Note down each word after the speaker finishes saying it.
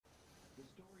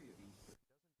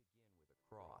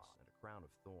crown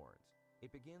of thorns. It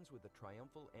begins with the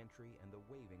triumphal entry and the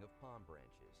waving of palm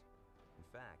branches. In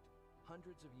fact,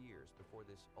 hundreds of years before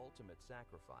this ultimate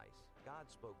sacrifice, God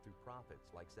spoke through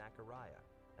prophets like Zechariah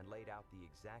and laid out the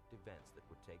exact events that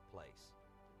would take place.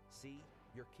 See,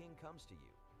 your king comes to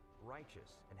you,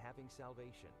 righteous and having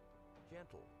salvation,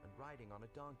 gentle and riding on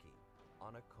a donkey,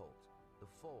 on a colt,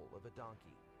 the foal of a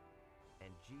donkey.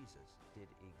 And Jesus did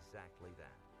exactly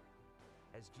that.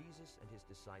 As Jesus and his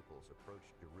disciples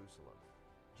approached Jerusalem,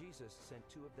 Jesus sent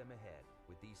two of them ahead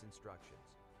with these instructions.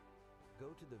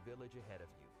 Go to the village ahead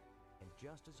of you, and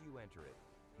just as you enter it,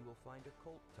 you will find a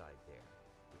colt tied there,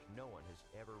 which no one has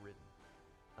ever ridden.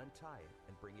 Untie it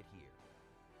and bring it here.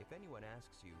 If anyone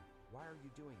asks you, why are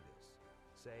you doing this?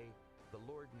 Say, the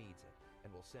Lord needs it, and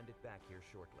will send it back here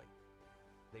shortly.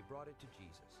 They brought it to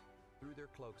Jesus, threw their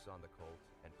cloaks on the colt,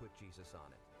 and put Jesus on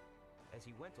it. As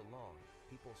he went along,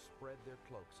 people spread their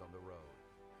cloaks on the road.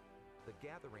 The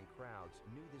gathering crowds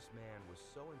knew this man was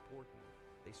so important,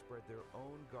 they spread their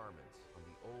own garments on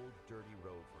the old, dirty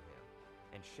road for him,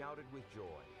 and shouted with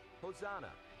joy,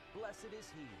 Hosanna! Blessed is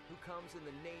he who comes in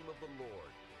the name of the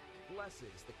Lord.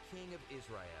 Blessed is the King of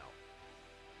Israel.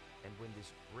 And when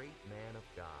this great man of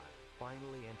God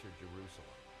finally entered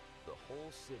Jerusalem, the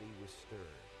whole city was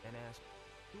stirred and asked,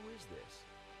 Who is this?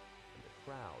 And the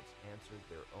crowds answered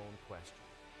their own question.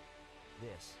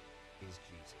 This is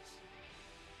Jesus.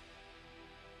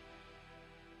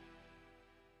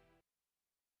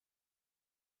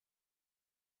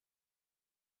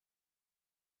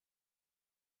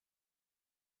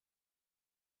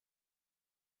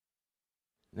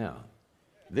 Now,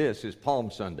 this is Palm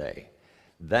Sunday.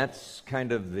 That's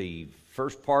kind of the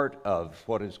first part of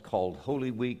what is called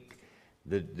Holy Week,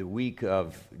 the week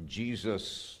of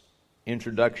Jesus'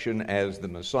 introduction as the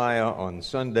Messiah on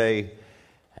Sunday,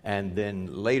 and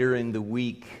then later in the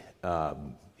week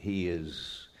he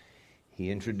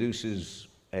introduces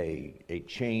a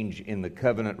change in the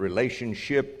covenant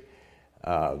relationship,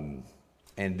 and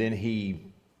then he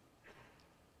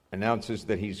announces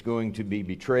that he's going to be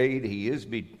betrayed. He is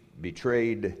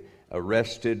betrayed,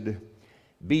 arrested,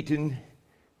 beaten,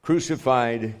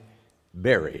 crucified,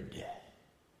 buried.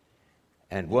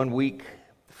 And 1 week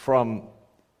from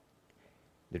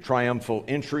the triumphal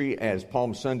entry, as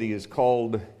Palm Sunday is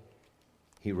called,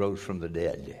 he rose from the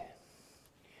dead.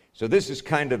 So this is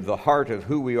kind of the heart of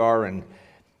who we are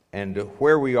and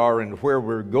where we are and where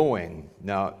we're going.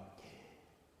 Now,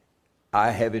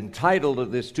 I have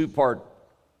entitled this two-part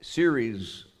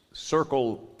series,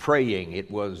 Circle Praying.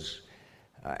 It was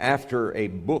after a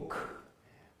book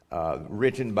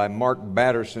written by Mark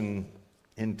Batterson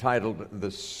entitled The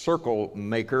Circle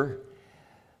Maker.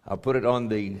 I'll put it on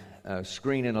the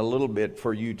screen in a little bit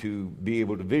for you to be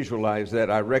able to visualize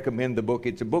that. I recommend the book.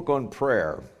 It's a book on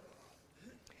prayer.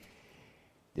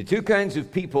 The two kinds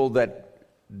of people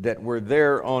that were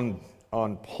there on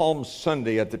Palm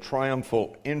Sunday at the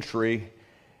triumphal entry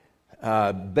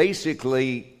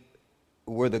basically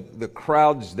were the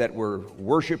crowds that were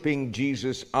worshiping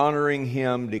Jesus, honoring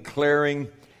him, declaring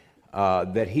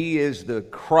that he is the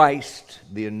Christ,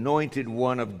 the anointed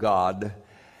one of God,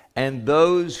 and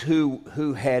those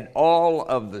who had all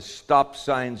of the stop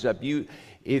signs up.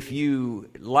 If you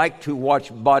like to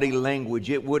watch body language,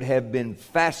 it would have been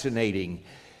fascinating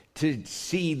to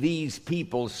see these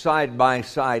people side by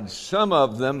side. Some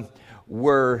of them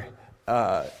were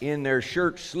in their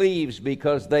shirt sleeves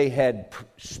because they had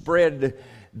spread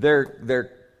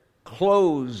their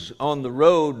clothes on the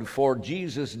road for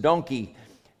Jesus' donkey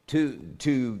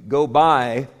to go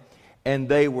by, and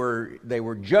they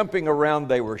were jumping around,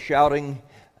 they were shouting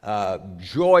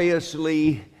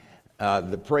joyously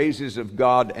the praises of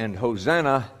God and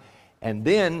Hosanna. And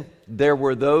then there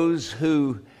were those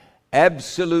who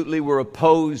absolutely were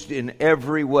opposed in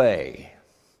every way.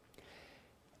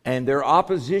 And their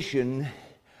opposition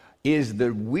is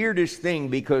the weirdest thing,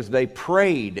 because they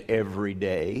prayed every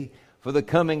day for the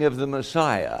coming of the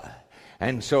Messiah.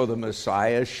 And so the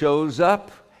Messiah shows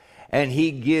up, and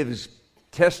he gives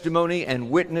testimony and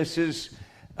witnesses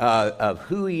of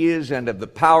who he is and of the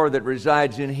power that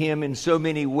resides in him in so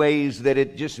many ways that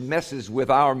it just messes with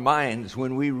our minds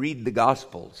when we read the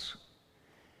Gospels.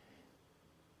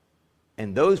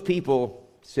 And those people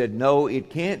said, no, it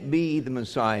can't be the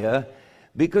Messiah,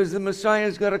 because the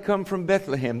Messiah's got to come from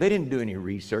Bethlehem. They didn't do any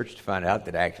research to find out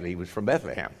that actually he was from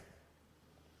Bethlehem.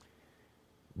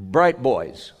 Bright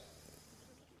boys.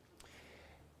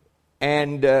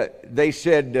 And they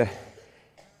said,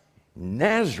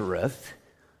 Nazareth,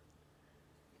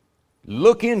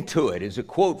 look into it, is a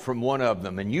quote from one of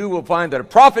them, and you will find that a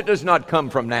prophet does not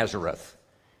come from Nazareth.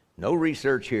 No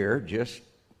research here, just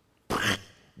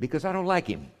because I don't like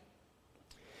him.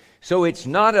 So it's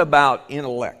not about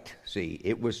intellect. See,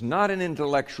 it was not an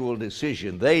intellectual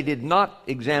decision. They did not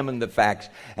examine the facts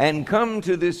and come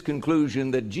to this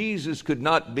conclusion that Jesus could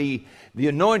not be the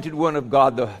anointed one of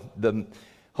God, the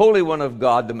Holy One of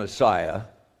God, the Messiah.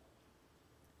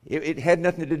 It had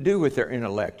nothing to do with their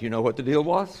intellect. You know what the deal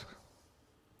was?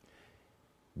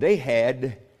 They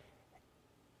had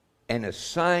an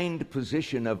assigned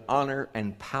position of honor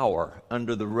and power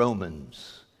under the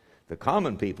Romans. The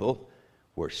common people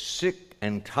were sick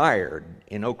and tired.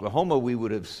 In Oklahoma, we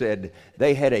would have said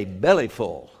they had a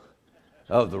bellyful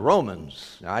of the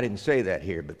Romans. Now, I didn't say that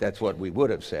here, but that's what we would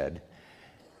have said.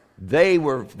 They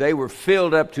were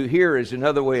filled up to here is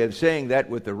another way of saying that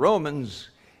with the Romans,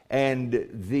 and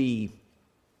the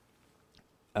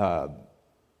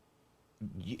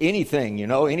anything,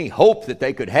 any hope that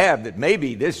they could have that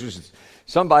maybe this was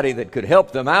somebody that could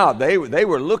help them out. They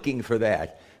were looking for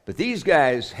that. But these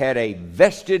guys had a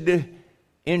vested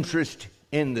interest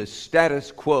in the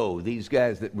status quo, these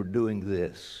guys that were doing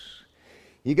this.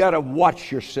 You got to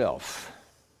watch yourself.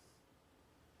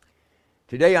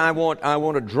 Today I want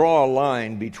to draw a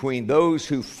line between those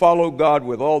who follow God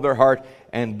with all their heart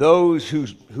and those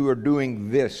who are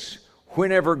doing this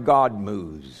whenever God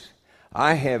moves.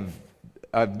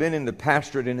 I've been in the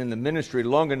pastorate and in the ministry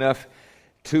long enough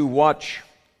to watch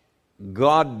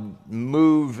God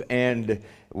move and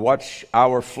watch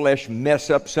our flesh mess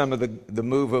up some of the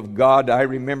move of God. I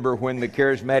remember when the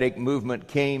charismatic movement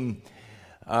came,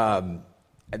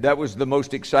 that was the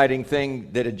most exciting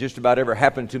thing that had just about ever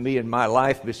happened to me in my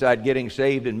life beside getting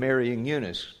saved and marrying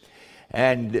Eunice.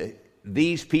 And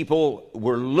these people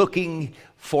were looking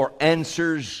for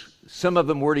answers. Some of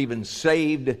them weren't even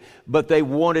saved, but they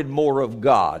wanted more of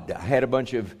God. I had a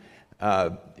bunch of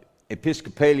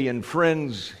Episcopalian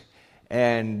friends,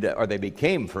 or they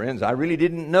became friends. I really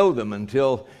didn't know them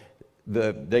until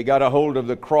they got a hold of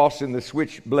the cross and the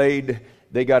switchblade.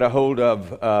 They got a hold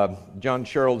of John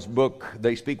Sherrill's book,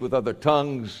 They Speak with Other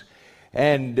Tongues.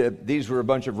 And these were a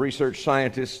bunch of research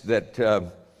scientists that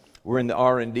were in the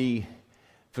R&D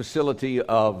facility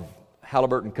of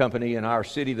Halliburton Company in our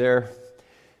city there.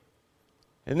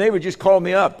 And they would just call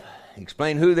me up,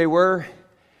 explain who they were,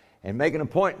 and make an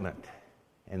appointment.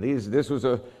 And this was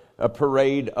a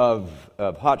parade of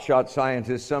hotshot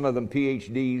scientists, some of them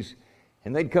PhDs,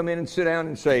 and they'd come in and sit down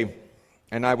and say,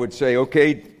 and I would say,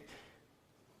 okay,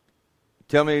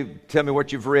 tell me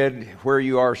what you've read, where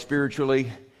you are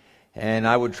spiritually, and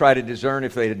I would try to discern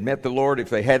if they had met the Lord. If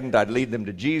they hadn't, I'd lead them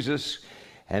to Jesus.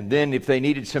 And then if they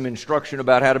needed some instruction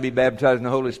about how to be baptized in the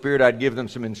Holy Spirit, I'd give them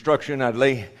some instruction. I'd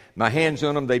lay my hands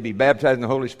on them, they'd be baptized in the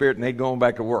Holy Spirit, and they'd go on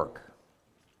back to work.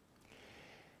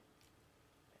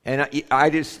 And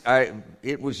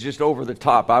it was just over the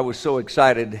top. I was so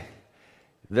excited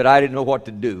that I didn't know what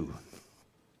to do.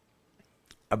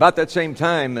 About that same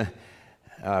time,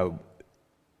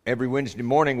 every Wednesday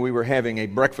morning we were having a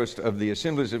breakfast of the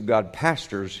Assemblies of God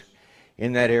pastors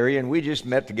in that area, and we just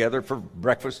met together for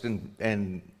breakfast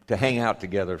and to hang out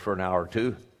together for an hour or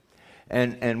two.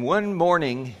 And one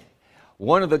morning,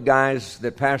 one of the guys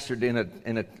that pastored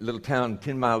in a little town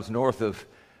 10 miles north of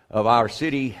our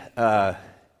city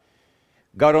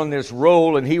got on this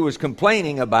roll, and he was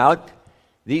complaining about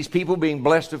these people being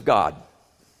blessed of God.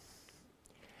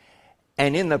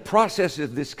 And in the process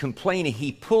of this complaining,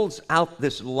 he pulls out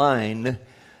this line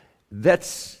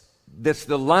that's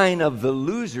the line of the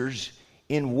losers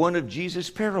in one of Jesus'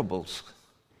 parables.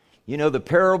 You know, the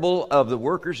parable of the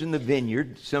workers in the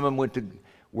vineyard. Some of them went to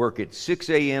work at 6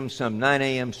 a.m., some 9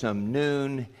 a.m., some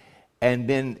noon, and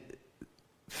then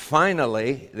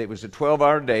finally, it was a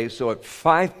 12-hour day, so at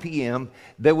 5 p.m.,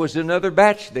 there was another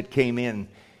batch that came in,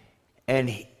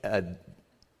 and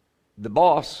the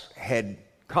boss had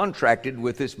contracted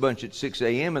with this bunch at 6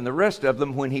 a.m., and the rest of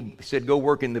them, when he said, go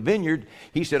work in the vineyard,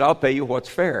 he said, I'll pay you what's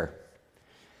fair.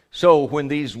 So when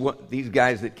these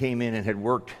guys that came in and had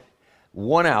worked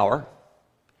 1 hour,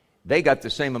 they got the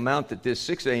same amount that this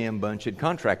 6 a.m. bunch had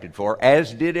contracted for,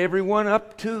 as did everyone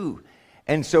up to.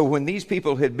 And so when these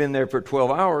people had been there for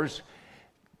 12 hours,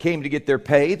 came to get their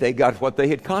pay, they got what they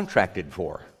had contracted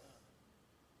for.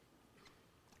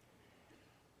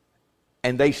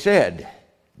 And they said,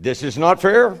 this is not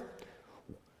fair.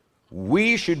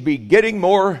 We should be getting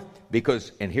more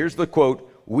because, and here's the quote,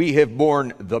 we have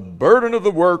borne the burden of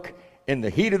the work in the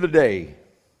heat of the day.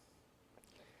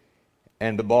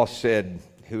 And the boss said,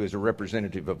 who is a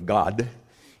representative of God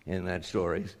in that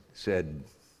story, said,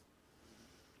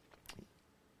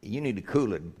 you need to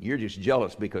cool it. You're just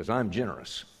jealous because I'm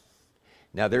generous.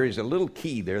 Now, there is a little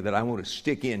key there that I want to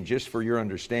stick in just for your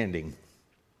understanding.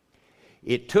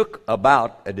 It took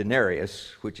about a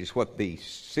denarius, which is what the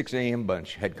 6 a.m.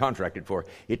 bunch had contracted for.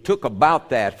 It took about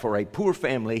that for a poor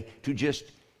family to just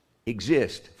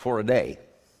exist for a day.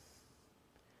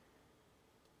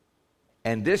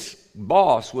 And this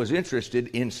boss was interested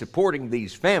in supporting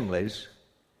these families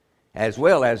as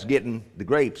well as getting the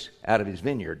grapes out of his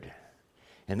vineyard.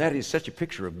 And that is such a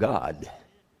picture of God.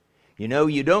 You know,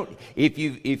 you don't, if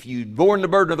you've borne the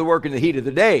burden of the work in the heat of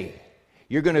the day,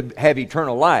 you're going to have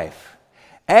eternal life.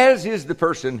 As is the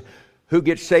person who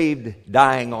gets saved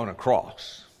dying on a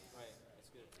cross.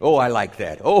 Oh, I like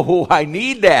that. Oh, I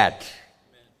need that.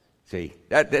 See,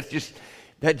 that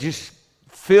just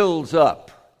fills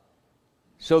up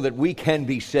so that we can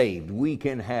be saved. We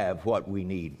can have what we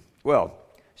need. Well,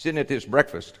 sitting at this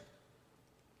breakfast,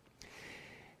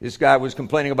 this guy was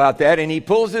complaining about that, and he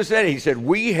pulls this out. He said,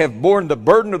 "We have borne the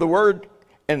burden of the word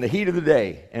and the heat of the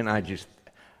day." And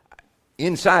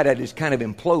inside I just kind of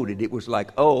imploded. It was like,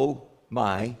 oh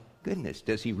my goodness,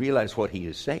 does he realize what he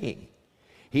is saying?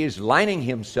 He is lining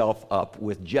himself up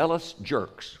with jealous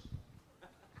jerks.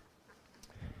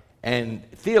 And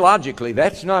theologically,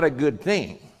 that's not a good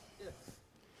thing.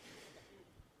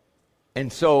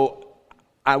 And so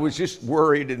I was just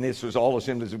worried, and this was all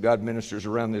Assemblies of God ministers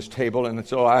around this table, and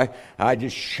so I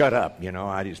just shut up, you know,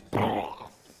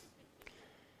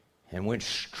 and went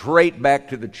straight back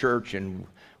to the church and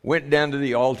went down to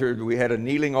the altar. We had a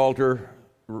kneeling altar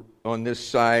on this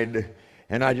side,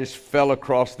 and I just fell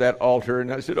across that altar,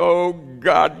 and I said, "Oh,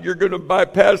 God, you're going to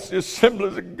bypass the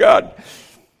Assemblies of God."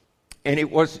 And it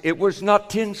was not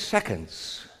 10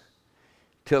 seconds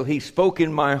till he spoke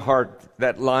in my heart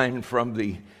that line from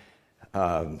the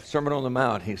Sermon on the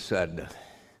Mount. He said,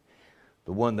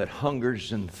 "The one that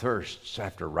hungers and thirsts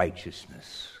after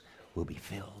righteousness will be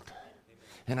filled."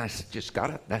 And I just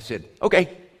got up, and I said,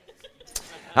 "Okay,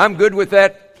 I'm good with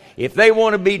that. If they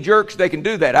want to be jerks, they can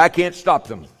do that. I can't stop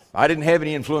them." I didn't have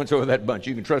any influence over that bunch.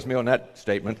 You can trust me on that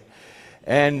statement.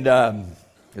 And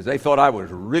because they thought I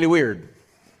was really weird.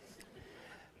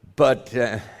 But,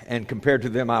 and compared to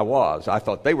them, I was. I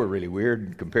thought they were really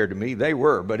weird. Compared to me, they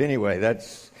were. But anyway,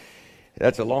 that's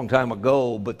a long time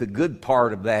ago. But the good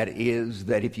part of that is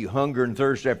that if you hunger and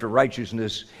thirst after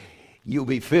righteousness, you'll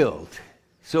be filled.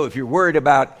 So if you're worried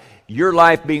about your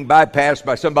life being bypassed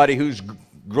by somebody who's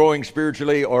growing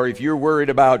spiritually, or if you're worried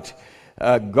about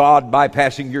God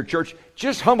bypassing your church,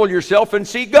 just humble yourself and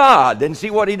see God and see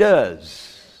what He does.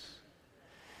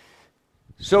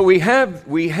 So we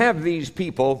have these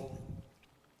people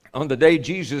on the day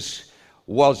Jesus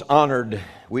was honored.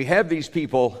 We have these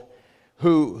people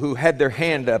who had their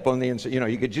hand up on the inside. You know,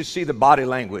 you could just see the body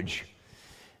language.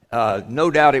 No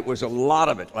doubt it was a lot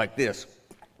of it like this.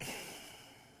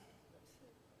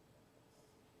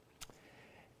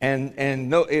 And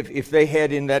no, if they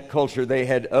had in that culture, they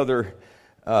had other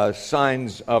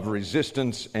signs of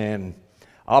resistance and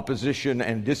opposition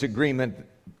and disagreement,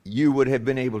 you would have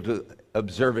been able to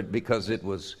observe it because it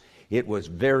was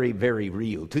very, very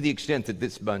real, to the extent that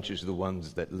this bunch is the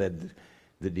ones that led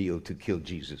the deal to kill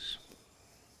Jesus.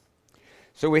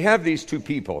 So we have these two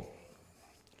people,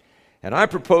 and I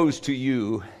propose to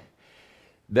you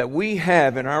that we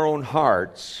have in our own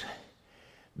hearts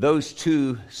those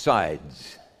two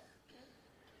sides.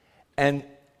 And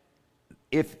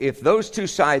if those two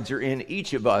sides are in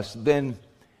each of us, then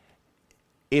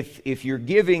if you're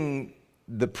giving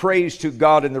the praise to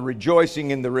God and the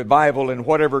rejoicing in the revival and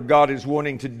whatever God is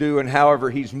wanting to do and however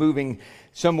He's moving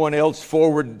someone else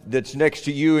forward that's next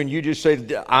to you, and you just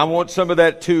say, I want some of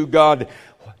that too, God,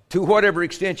 to whatever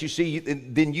extent you see,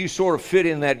 then you sort of fit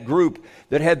in that group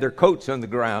that had their coats on the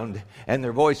ground and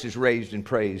their voices raised in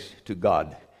praise to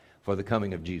God for the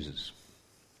coming of Jesus.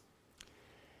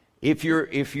 If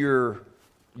you're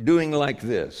doing like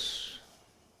this,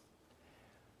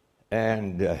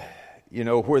 and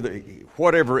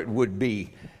whatever it would be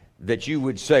that you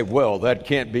would say, well, that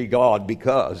can't be God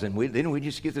because, and then we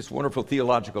just get this wonderful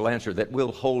theological answer that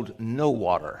will hold no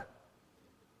water,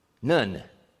 none.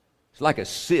 It's like a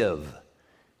sieve.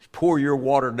 Just pour your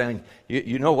water down.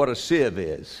 You know what a sieve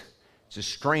is? It's a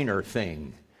strainer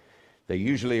thing. They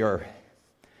usually are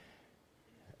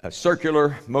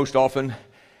circular most often.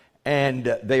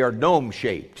 And they are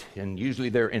dome-shaped, and usually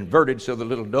they're inverted so the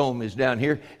little dome is down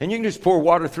here, and you can just pour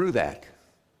water through that,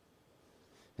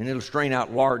 and it'll strain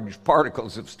out large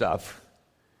particles of stuff.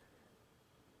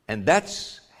 And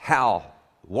that's how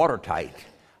watertight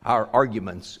our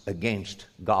arguments against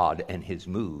God and His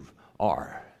move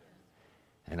are.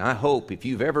 And I hope if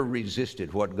you've ever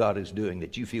resisted what God is doing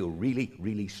that you feel really,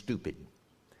 really stupid,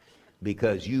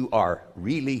 because you are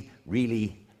really,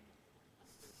 really.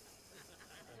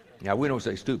 Now, we don't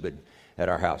say stupid at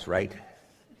our house, right?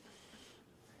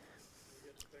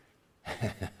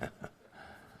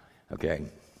 Okay.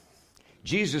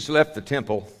 Jesus left the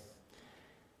temple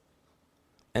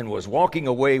and was walking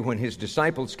away when his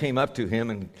disciples came up to him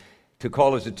and to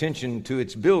call his attention to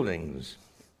its buildings.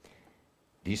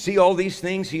 Do you see all these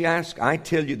things, he asked? I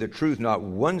tell you the truth, not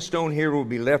one stone here will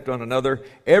be left on another.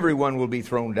 Everyone will be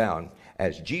thrown down.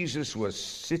 As Jesus was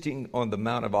sitting on the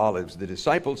Mount of Olives, the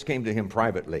disciples came to him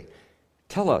privately.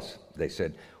 Tell us, they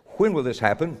said, when will this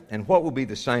happen? And what will be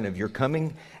the sign of your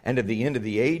coming and of the end of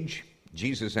the age?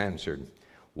 Jesus answered,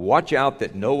 watch out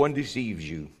that no one deceives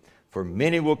you. For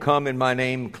many will come in my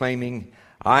name, claiming,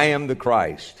 I am the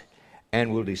Christ,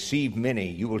 and will deceive many.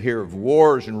 You will hear of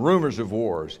wars and rumors of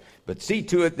wars, but see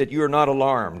to it that you are not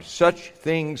alarmed. Such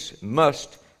things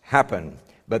must happen,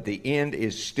 but the end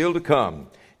is still to come.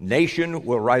 Nation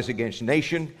will rise against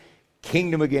nation,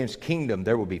 kingdom against kingdom.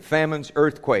 There will be famines,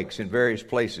 earthquakes in various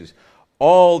places.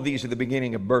 All these are the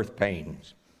beginning of birth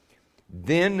pains.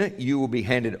 Then you will be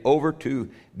handed over to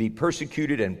be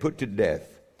persecuted and put to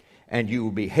death, and you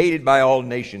will be hated by all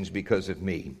nations because of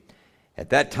me. At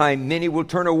that time, many will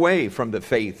turn away from the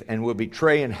faith and will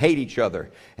betray and hate each other.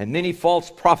 And many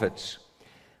false prophets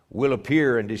will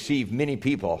appear and deceive many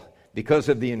people. Because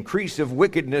of the increase of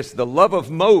wickedness, the love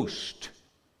of most,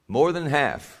 more than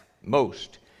half,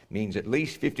 most, means at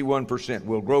least 51%,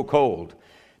 will grow cold.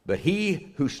 But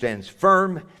he who stands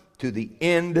firm to the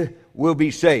end will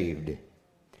be saved.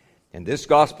 And this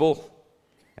gospel,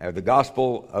 the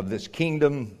gospel of this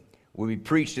kingdom, will be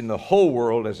preached in the whole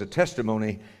world as a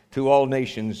testimony to all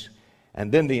nations,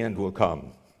 and then the end will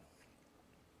come.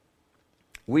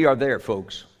 We are there,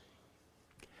 folks.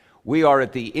 We are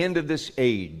at the end of this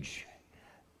age.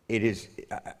 It is,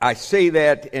 I say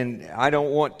that, and I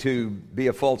don't want to be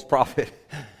a false prophet,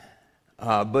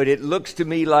 but it looks to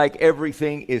me like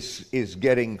everything is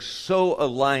getting so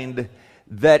aligned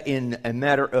that in a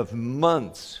matter of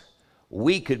months,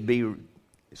 we could be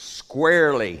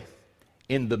squarely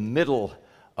in the middle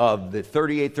of the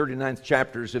 38th, 39th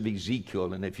chapters of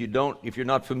Ezekiel. And if you're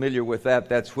not familiar with that,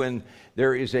 that's when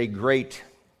there is a great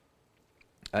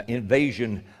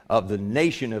invasion of the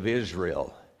nation of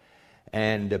Israel.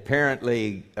 And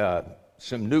apparently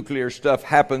some nuclear stuff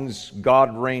happens.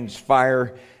 God rains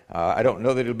fire. I don't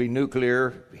know that it'll be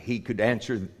nuclear. He could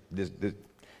answer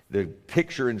the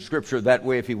picture in Scripture that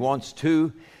way if he wants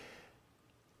to.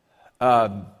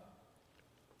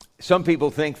 Some people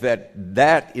think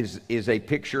that is a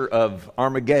picture of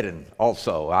Armageddon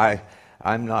also.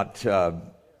 I'm not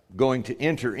going to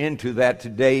enter into that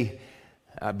today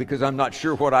because I'm not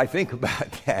sure what I think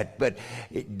about that. But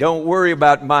don't worry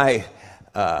about my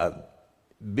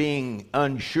being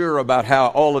unsure about how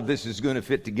all of this is going to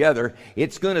fit together.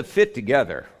 It's going to fit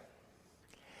together.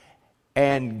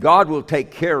 And God will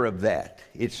take care of that.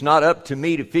 It's not up to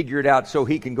me to figure it out so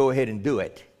he can go ahead and do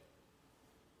it.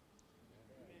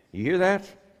 You hear that?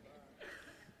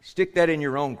 Stick that in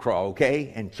your own craw,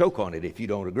 okay? And choke on it if you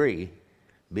don't agree,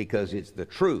 because it's the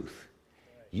truth.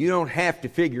 You don't have to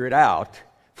figure it out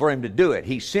for him to do it.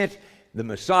 He sent the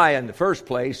Messiah in the first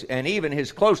place, and even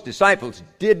his close disciples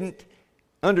didn't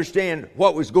understand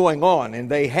what was going on,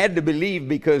 and they had to believe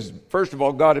because, first of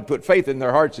all, God had put faith in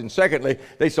their hearts, and secondly,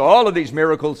 they saw all of these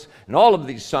miracles and all of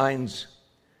these signs,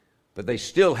 but they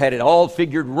still had it all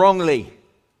figured wrongly.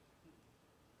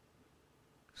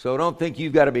 So don't think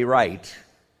you've got to be right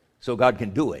so God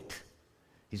can do it.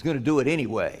 He's going to do it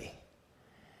anyway.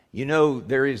 You know,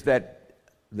 there is that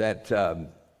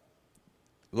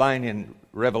line in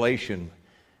Revelation,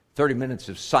 30 minutes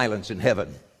of silence in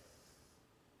heaven.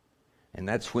 And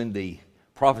that's when the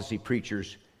prophecy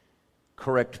preachers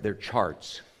correct their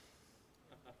charts.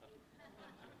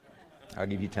 I'll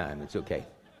give you time. It's okay.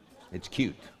 It's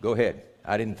cute. Go ahead.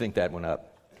 I didn't think that one up.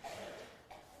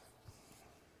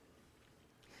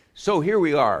 So here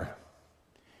we are.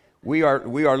 We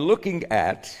are looking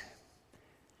at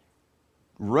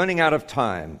running out of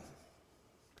time.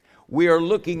 We are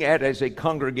looking at, as a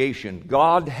congregation,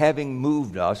 God having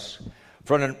moved us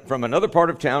from another part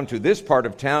of town to this part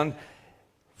of town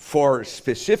for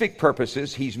specific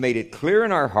purposes. He's made it clear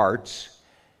in our hearts,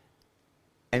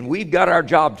 and we've got our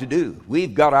job to do.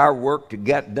 We've got our work to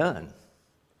get done.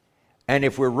 And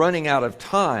if we're running out of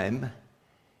time,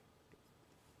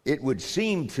 it would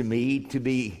seem to me to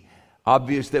be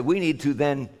obvious that we need to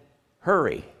then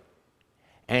hurry.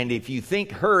 And if you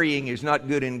think hurrying is not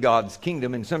good in God's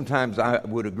kingdom, and sometimes I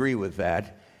would agree with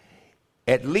that,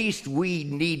 at least we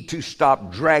need to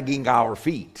stop dragging our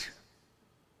feet.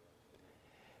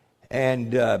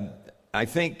 And I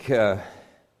think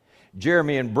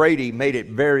Jeremy and Brady made it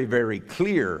very, very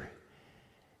clear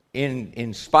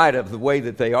in spite of the way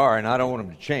that they are, and I don't want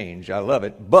them to change. I love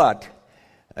it. But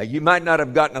You might not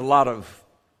have gotten a lot of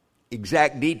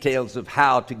exact details of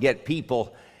how to get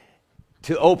people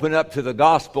to open up to the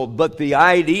gospel, but the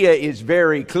idea is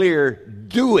very clear.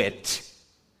 Do it.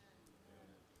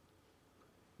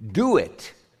 Do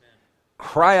it.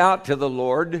 Cry out to the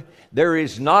Lord. There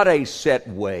is not a set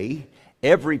way.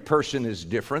 Every person is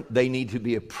different. They need to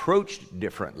be approached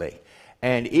differently.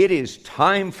 And it is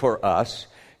time for us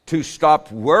to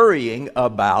stop worrying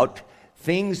about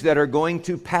things that are going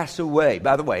to pass away.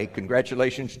 By the way,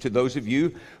 congratulations to those of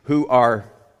you who are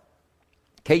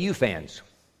KU fans.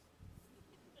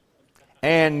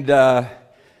 And to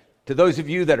those of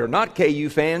you that are not KU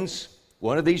fans,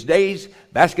 one of these days,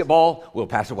 basketball will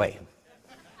pass away.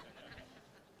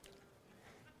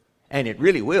 And it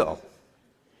really will.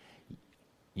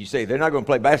 You say they're not going to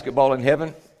play basketball in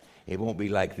heaven? It won't be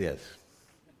like this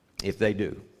if they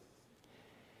do.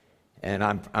 And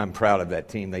I'm proud of that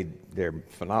team. They're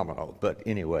phenomenal. But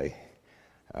anyway,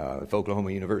 if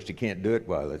Oklahoma University can't do it,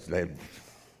 well,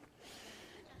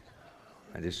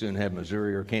 I just soon have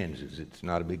Missouri or Kansas. It's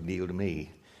not a big deal to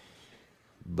me.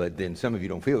 But then some of you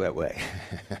don't feel that way.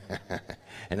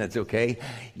 And that's okay.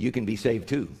 You can be saved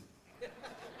too.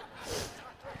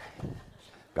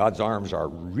 God's arms are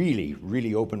really,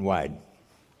 really open wide.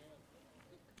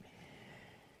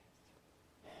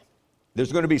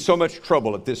 There's going to be so much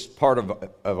trouble at this part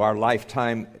of our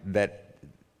lifetime that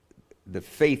the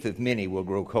faith of many will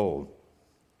grow cold.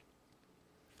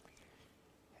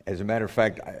 As a matter of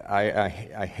fact, I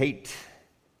hate,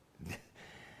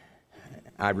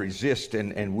 I resist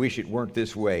and wish it weren't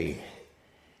this way.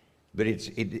 But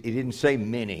it didn't say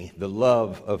many. The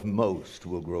love of most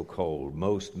will grow cold.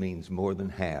 Most means more than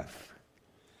half.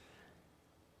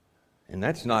 And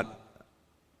that's not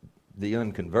the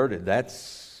unconverted. That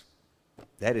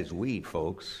is we,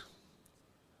 folks.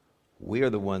 We are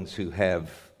the ones who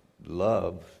have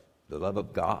love, the love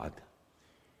of God.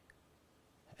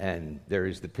 And there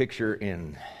is the picture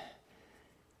in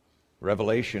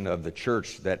Revelation of the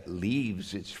church that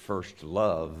leaves its first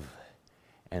love.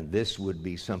 And this would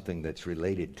be something that's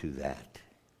related to that.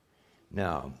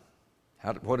 Now,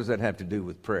 what does that have to do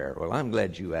with prayer? Well, I'm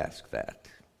glad you asked that.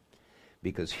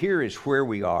 Because here is where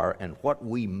we are and what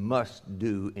we must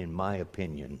do, in my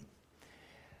opinion.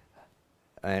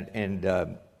 And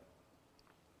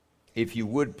if you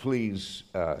would please,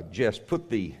 Jess, put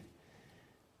the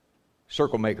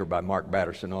Circle Maker by Mark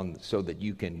Batterson on so that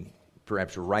you can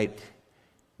perhaps write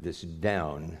this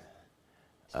down.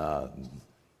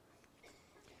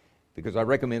 Because I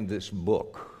recommend this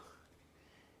book.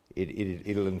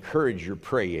 It'll encourage your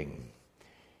praying.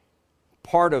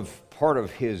 Part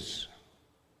of his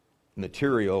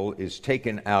material is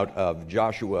taken out of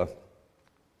Joshua,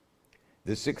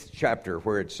 the 6th chapter,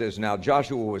 where it says, "Now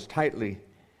Jericho was tightly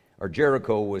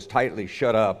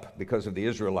shut up because of the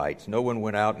Israelites. No one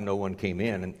went out and no one came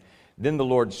in. And then the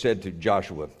Lord said to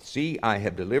Joshua, 'See, I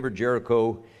have delivered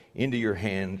Jericho into your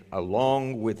hand,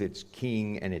 along with its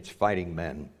king and its fighting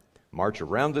men. March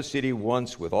around the city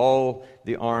once with all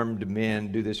the armed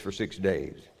men. Do this for 6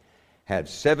 days. Have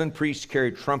 7 priests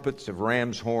carry trumpets of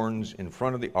ram's horns in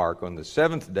front of the ark. On the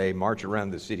 7th day, march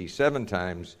around the city 7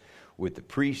 times with the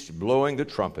priests blowing the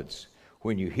trumpets.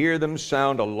 When you hear them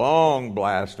sound a long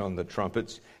blast on the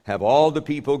trumpets, have all the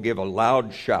people give a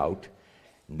loud shout.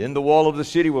 And then the wall of the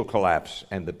city will collapse,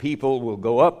 and the people will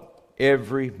go up,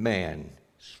 every man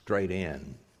straight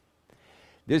in.'"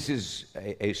 This is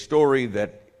a story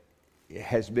that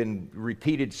has been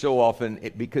repeated so often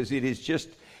because it is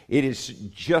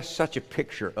just such a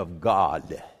picture of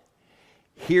God.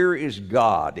 Here is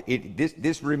God.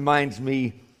 This reminds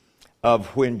me of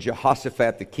when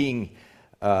Jehoshaphat, the king,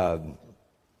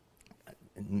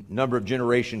 number of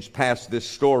generations past this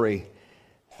story,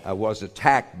 was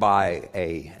attacked by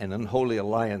an unholy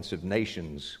alliance of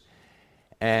nations.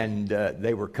 And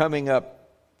they were coming up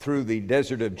through the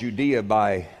desert of Judea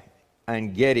by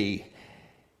En-Gedi.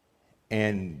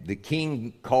 And the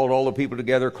king called all the people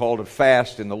together, called a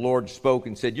fast, and the Lord spoke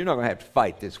and said, "You're not going to have to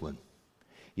fight this one.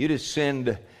 You just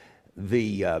send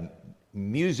the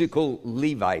musical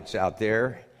Levites out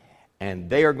there, and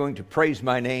they are going to praise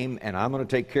my name, and I'm going to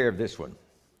take care of this one."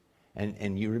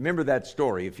 And you remember that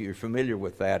story if you're familiar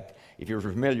with that. If you're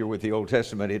familiar with the Old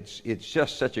Testament, it's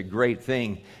just such a great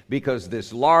thing because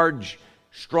this large,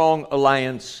 strong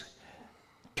alliance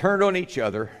turned on each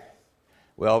other.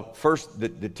 Well, first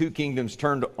the 2 kingdoms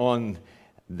turned on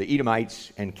the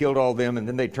Edomites and killed all them, and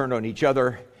then they turned on each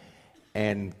other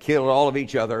and killed all of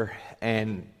each other.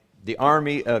 And the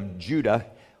army of Judah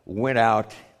went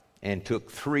out and took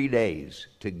 3 days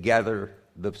to gather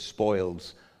the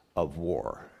spoils of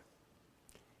war.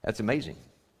 That's amazing.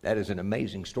 That is an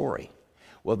amazing story.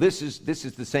 Well, this is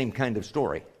the same kind of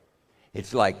story.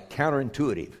 It's like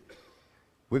counterintuitive.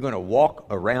 We're going to walk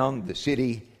around the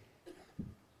city,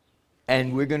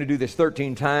 and we're going to do this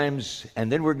 13 times,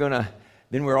 and then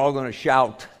we're all going to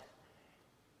shout,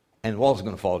 and the walls are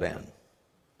going to fall down.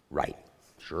 Right.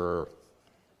 Sure.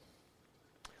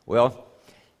 Well,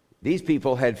 these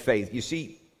people had faith. You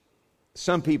see,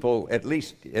 some people, at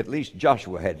least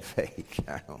Joshua had faith.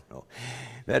 I don't know.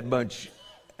 That bunch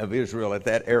of Israel at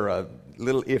that era, a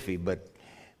little iffy,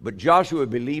 but Joshua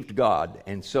believed God,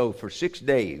 and so for 6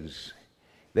 days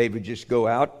they would just go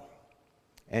out,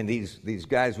 and these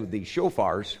guys with these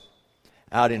shofars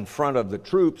out in front of the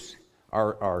troops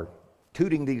are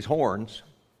tooting these horns,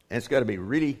 and it's got to be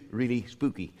really, really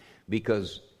spooky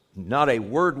because not a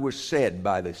word was said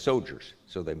by the soldiers.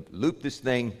 So they loop this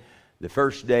thing the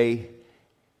first day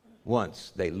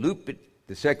once. They loop it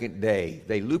the second day.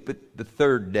 They loop it the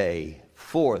third day,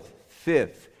 fourth,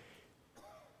 fifth,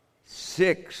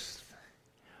 sixth.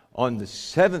 On the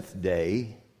seventh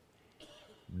day,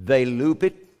 they loop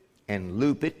it and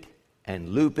loop it and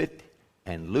loop it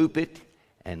and loop it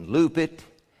and loop it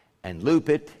and loop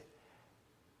it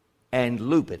and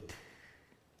loop it.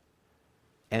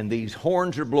 And these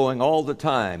horns are blowing all the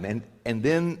time. And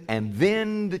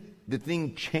then the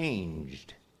thing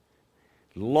changed.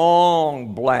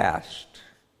 Long blast.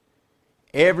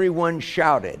 Everyone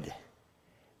shouted.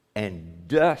 And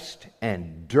dust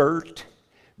and dirt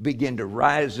began to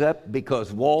rise up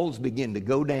because walls begin to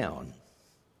go down.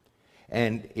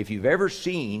 And if you've ever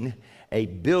seen a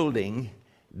building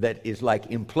that is like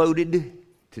imploded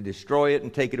to destroy it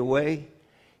and take it away,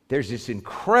 there's this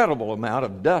incredible amount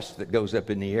of dust that goes up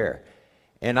in the air.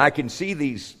 And I can see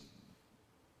these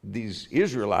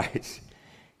Israelites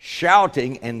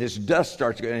shouting, and this dust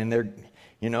starts going, and they're,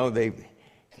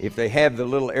 if they have the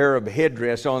little Arab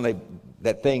headdress on,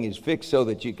 that thing is fixed so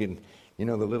that you can,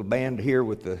 the little band here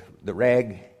with the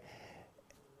rag,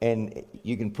 and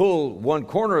you can pull one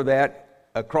corner of that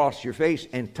across your face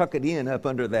and tuck it in up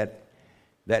under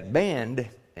that band.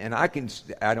 And I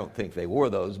don't think they wore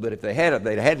those, but if they had it,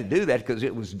 they'd had to do that because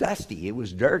it was dusty, it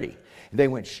was dirty. They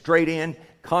went straight in,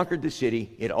 conquered the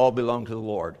city. It all belonged to the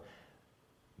Lord,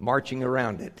 marching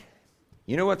around it.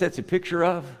 You know what that's a picture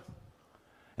of?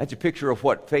 That's a picture of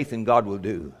what faith in God will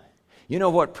do. You know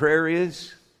what prayer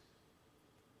is?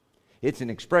 It's an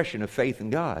expression of faith in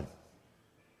God.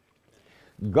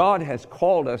 God has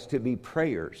called us to be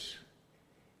prayers.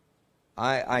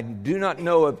 I do not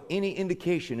know of any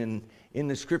indication in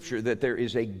the Scripture that there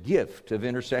is a gift of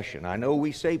intercession. I know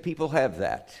we say people have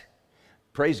that.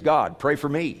 Praise God. Pray for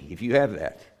me if you have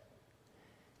that.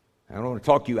 I don't want to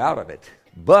talk you out of it.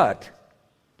 But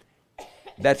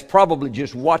that's probably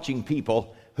just watching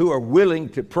people who are willing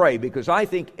to pray, because I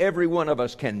think every one of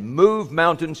us can move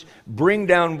mountains, bring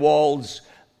down walls,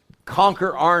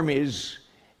 conquer armies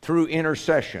through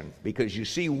intercession. Because you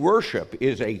see, worship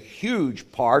is a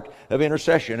huge part of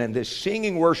intercession. And this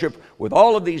singing worship with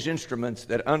all of these instruments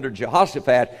that under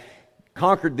Jehoshaphat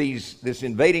conquered this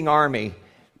invading army,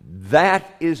 that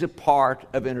is a part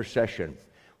of intercession.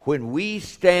 When we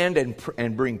stand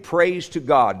and bring praise to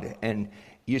God, and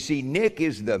you see, Nick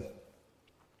is the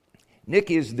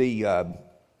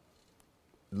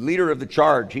leader of the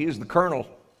charge. He is the colonel.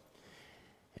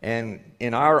 And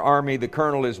in our army, the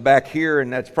colonel is back here,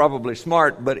 and that's probably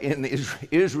smart. But in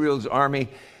Israel's army,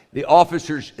 the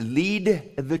officers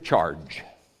lead the charge.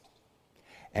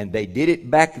 And they did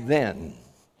it back then.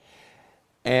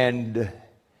 And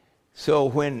so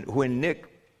when Nick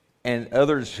and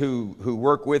others who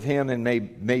work with him and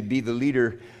may be the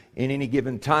leader in any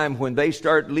given time, when they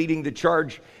start leading the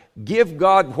charge, give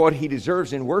God what he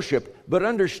deserves in worship, but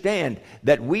understand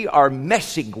that we are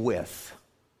messing with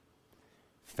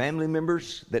family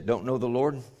members that don't know the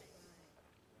Lord.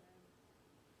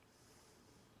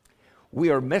 We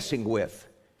are messing with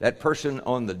that person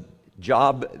on the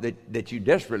job that you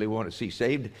desperately want to see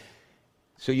saved,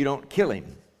 so you don't kill him.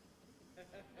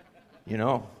 You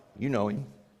know him.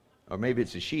 Or maybe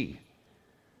it's a she.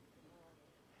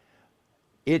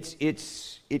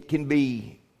 It can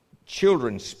be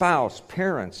children, spouse,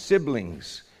 parents,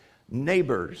 siblings,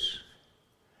 neighbors.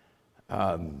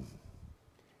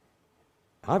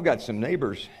 I've got some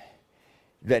neighbors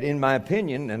that, in my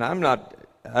opinion, and I'm not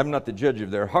the judge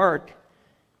of their heart,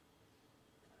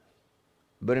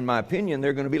 but in my opinion,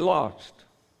 they're going to be lost.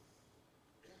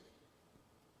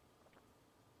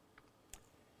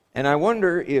 And I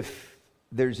wonder if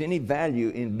there's any value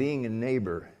in being a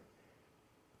neighbor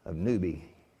of newbie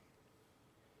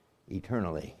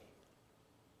eternally.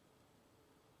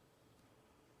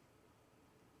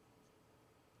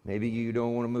 Maybe you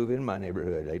don't want to move in my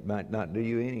neighborhood. It might not do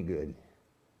you any good.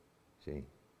 See?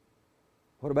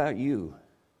 What about you?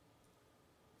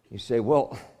 You say,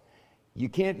 well, you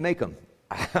can't make them.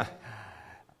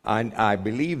 I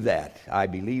believe that. I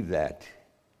believe that.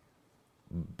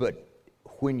 But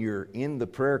when you're in the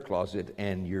prayer closet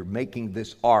and you're making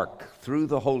this arc through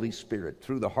the Holy Spirit,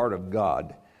 through the heart of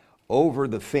God, over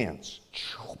the fence,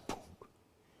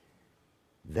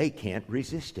 they can't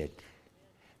resist it.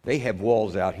 They have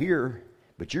walls out here,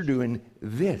 but you're doing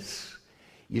this.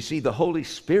 You see, the Holy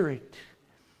Spirit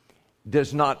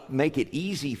does not make it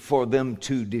easy for them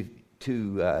to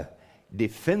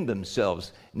defend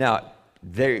themselves. Now,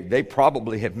 they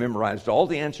probably have memorized all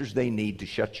the answers they need to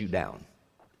shut you down.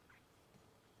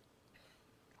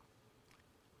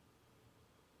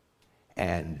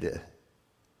 And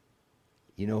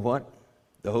you know what?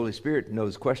 The Holy Spirit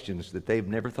knows questions that they've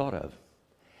never thought of.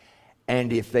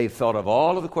 And if they've thought of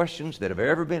all of the questions that have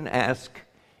ever been asked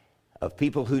of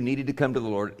people who needed to come to the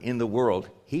Lord in the world,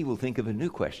 He will think of a new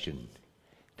question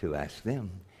to ask them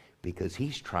because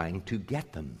He's trying to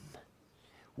get them.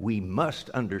 We must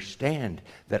understand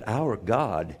that our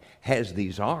God has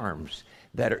these arms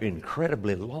that are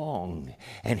incredibly long,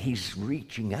 and He's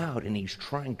reaching out and He's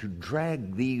trying to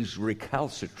drag these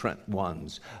recalcitrant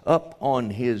ones up on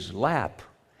His lap.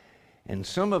 And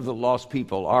some of the lost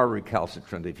people are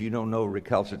recalcitrant. If you don't know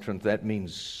recalcitrant, that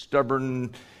means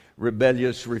stubborn,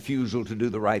 rebellious refusal to do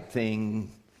the right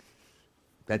thing.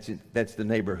 That's the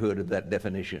neighborhood of that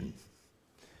definition.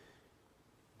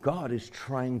 God is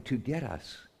trying to get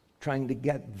us, trying to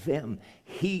get them.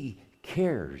 He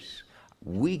cares.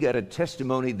 We got a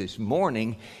testimony this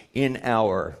morning in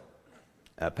our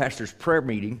pastor's prayer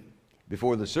meeting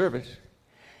before the service.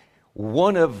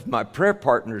 One of my prayer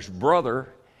partner's brother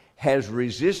has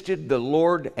resisted the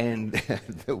Lord and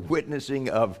the witnessing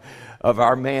of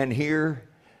our man here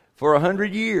for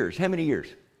 100 years. How many years?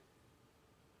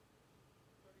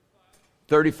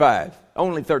 35.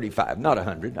 Only 35, not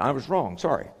 100. I was wrong,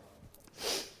 sorry.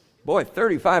 Boy,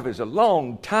 35 is a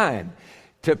long time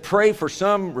to pray for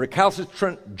some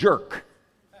recalcitrant jerk.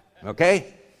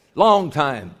 Okay? Long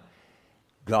time.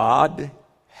 God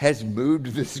has moved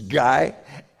this guy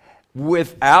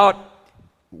without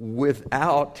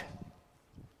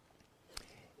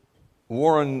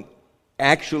Warren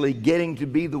actually getting to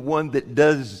be the one that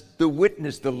does the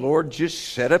witness. The Lord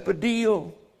just set up a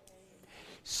deal.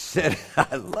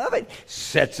 I love it.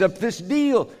 Sets up this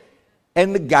deal.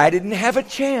 And the guy didn't have a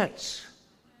chance.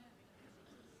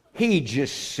 He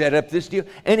just set up this deal.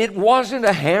 And it wasn't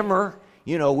a hammer.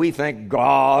 You know, we think,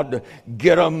 God,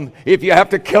 get them. If you have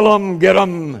to kill them, get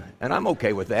them. And I'm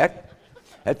okay with that.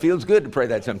 That feels good to pray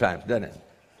that sometimes, doesn't it?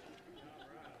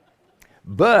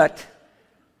 But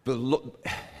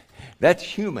that's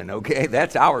human, okay?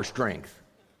 That's our strength.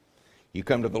 You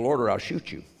come to the Lord or I'll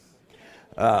shoot you.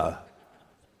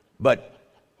 But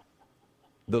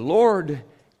the Lord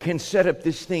can set up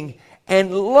this thing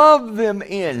and love them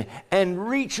in and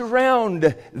reach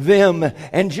around them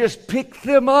and just pick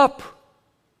them up.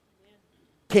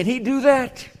 Can He do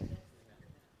that?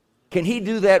 Can He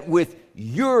do that with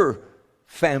your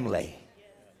family?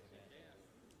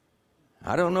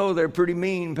 I don't know, they're pretty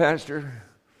mean, Pastor.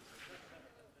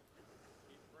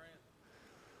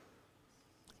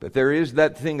 But there is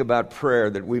that thing about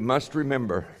prayer that we must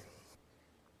remember.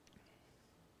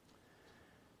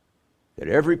 That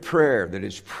every prayer that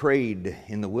is prayed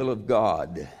in the will of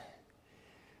God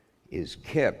is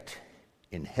kept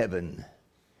in heaven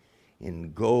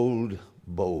in gold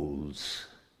bowls.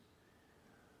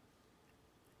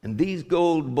 And these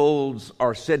gold bowls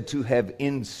are said to have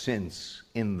incense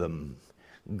in them.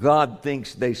 God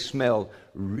thinks they smell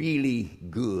really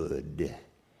good.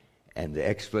 And the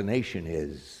explanation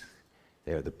is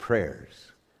they're the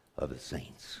prayers of the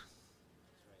saints.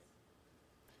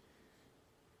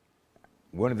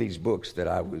 One of these books that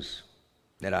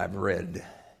I've read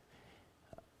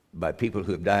by people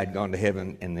who have died, gone to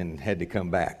heaven, and then had to come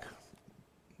back.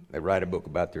 They write a book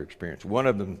about their experience. One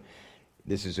of them,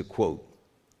 this is a quote: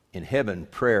 "In heaven,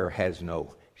 prayer has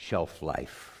no shelf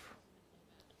life."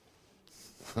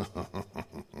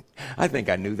 I think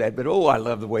I knew that, but oh, I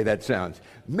love the way that sounds.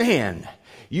 Man,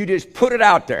 you just put it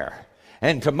out there,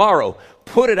 and tomorrow,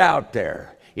 put it out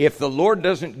there. If the Lord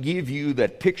doesn't give you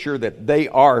that picture that they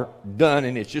are done,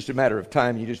 and it's just a matter of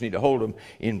time, you just need to hold them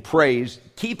in praise,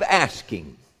 keep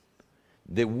asking.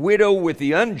 The widow with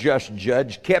the unjust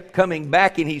judge kept coming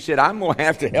back, and he said, I'm going to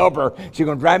have to help her. She's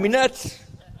going to drive me nuts.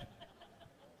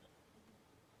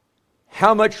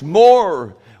 How much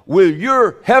more will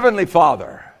your heavenly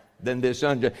Father than this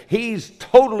unjust? He's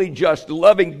totally just,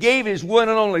 loving, gave His one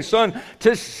and only Son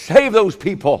to save those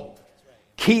people.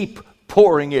 Keep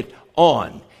pouring it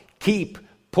on. Keep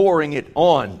pouring it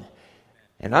on.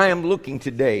 And I am looking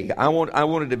today. I want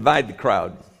to divide the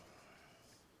crowd.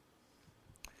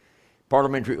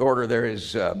 Parliamentary order, there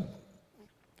is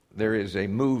a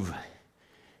move,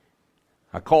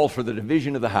 a call for the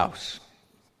division of the House.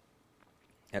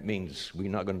 That means we're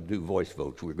not going to do voice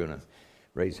votes. We're going to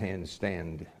raise hands,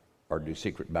 stand, or do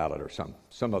secret ballot or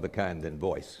some other kind than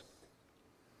voice.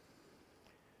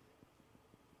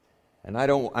 And I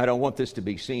don't want this to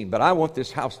be seen, but I want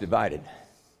this house divided.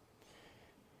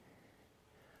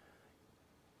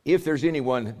 If there's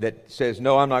anyone that says,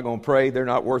 no, I'm not going to pray, they're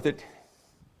not worth it,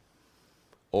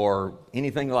 or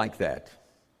anything like that,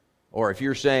 or if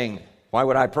you're saying, why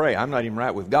would I pray? I'm not even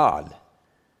right with God.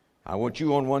 I want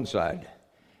you on one side,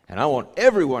 and I want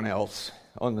everyone else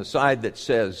on the side that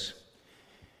says,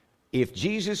 if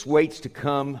Jesus waits to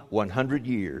come 100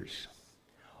 years,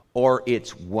 or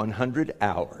it's 100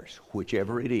 hours,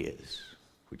 whichever it is,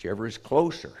 whichever is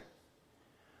closer,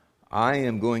 I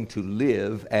am going to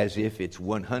live as if it's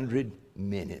 100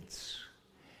 minutes.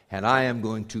 And I am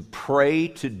going to pray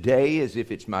today as if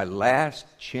it's my last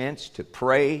chance to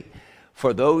pray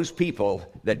for those people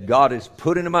that God has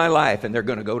put into my life, and they're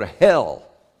going to go to hell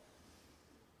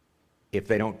if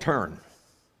they don't turn.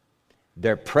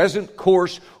 Their present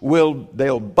course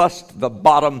they'll bust the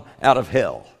bottom out of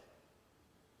hell.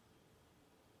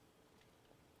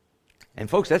 And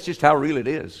folks, that's just how real it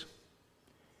is.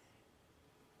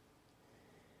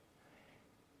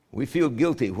 We feel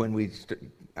guilty when we...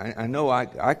 I know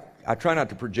I try not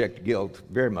to project guilt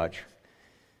very much.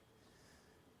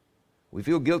 We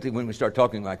feel guilty when we start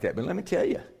talking like that. But let me tell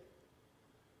you,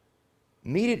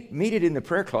 meet it in the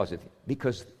prayer closet,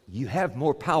 because you have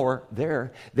more power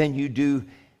there than you do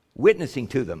witnessing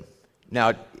to them.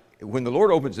 Now, when the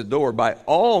Lord opens the door, by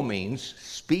all means,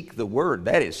 speak the word.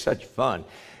 That is such fun.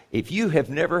 If you have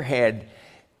never had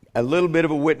a little bit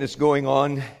of a witness going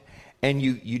on, and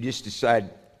you just decide,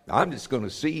 I'm just going to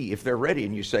see if they're ready,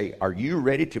 and you say, are you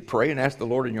ready to pray and ask the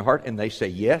Lord in your heart? And they say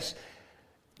yes.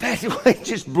 That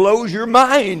just blows your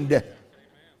mind.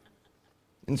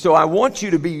 And so I want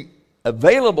you to be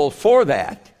available for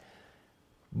that.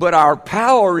 But our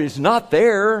power is not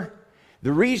there.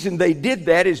 The reason they did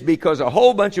that is because a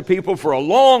whole bunch of people for a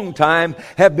long time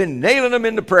have been nailing them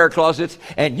into prayer closets,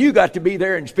 and you got to be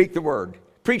there and speak the word.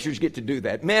 Preachers get to do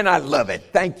that. Man, I love it.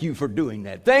 Thank you for doing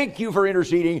that. Thank you for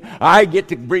interceding. I get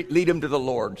to lead them to the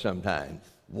Lord sometimes.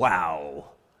 Wow.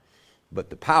 But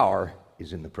the power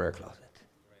is in the prayer closet.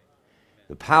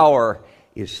 The power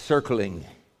is circling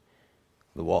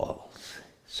the walls.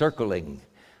 Circling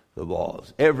the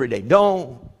walls every day.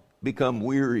 Don't become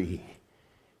weary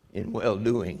in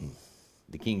well-doing.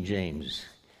 The King James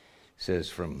says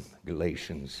from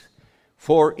Galatians,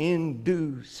 for in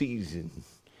due season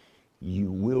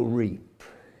you will reap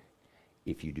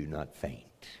if you do not faint.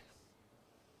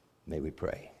 May we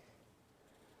pray.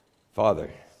 Father,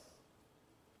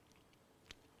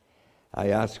 I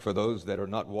ask for those that are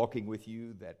not walking with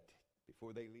you, that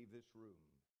before they leave this room,